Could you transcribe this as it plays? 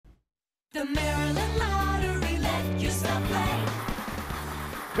The Maryland Lottery, let yourself play.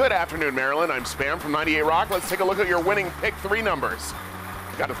 Good afternoon, Maryland. I'm Spam from 98 Rock. Let's take a look at your winning pick 3 numbers.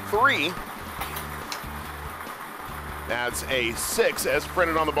 Got a 3. That's a 6 as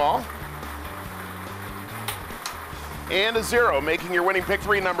printed on the ball. And a 0, making your winning pick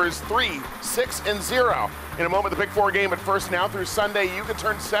 3 numbers 3, 6, and 0. In a moment, the pick 4 game, but first, now through Sunday, you can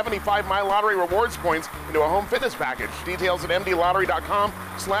turn 75 My Lottery rewards points into a home fitness package. Details at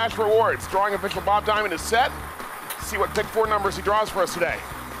mdlottery.com/rewards. Drawing official Bob Diamond is set. See what pick 4 numbers he draws for us today.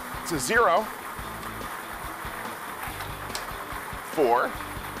 It's a 0, 4.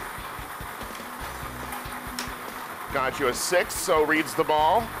 Got you a 6, so reads the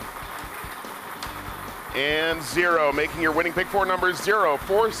ball. And 0, making your winning pick 4 numbers 0,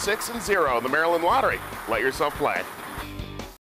 4, 6, and 0. The Maryland Lottery. Let yourself play.